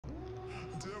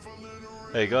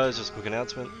Hey guys, just a quick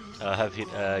announcement. I have hit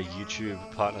YouTube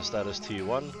partner status tier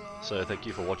 1, so thank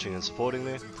you for watching and supporting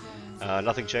me.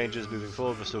 Nothing changes moving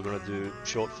forward, we're still going to do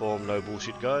short form, no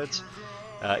bullshit guides.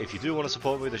 If you do want to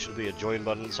support me, there should be a join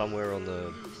button somewhere on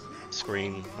the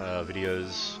screen,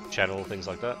 videos, channel, things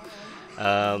like that.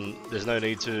 There's no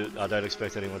need to, I don't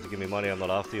expect anyone to give me money, I'm not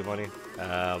after your money.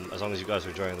 As long as you guys are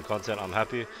enjoying the content, I'm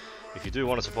happy. If you do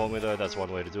want to support me though, that's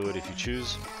one way to do it if you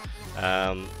choose.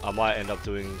 I might end up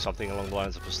doing something along the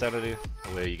lines of Posterity,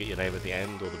 where you get your name at the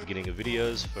end or the beginning of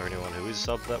videos for anyone who is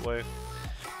subbed that way.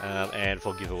 And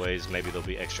for giveaways, maybe there'll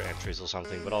be extra entries or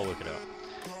something, but I'll work it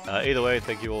out. Either way,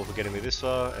 thank you all for getting me this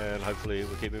far, and hopefully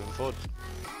we'll keep moving forward.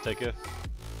 Take care.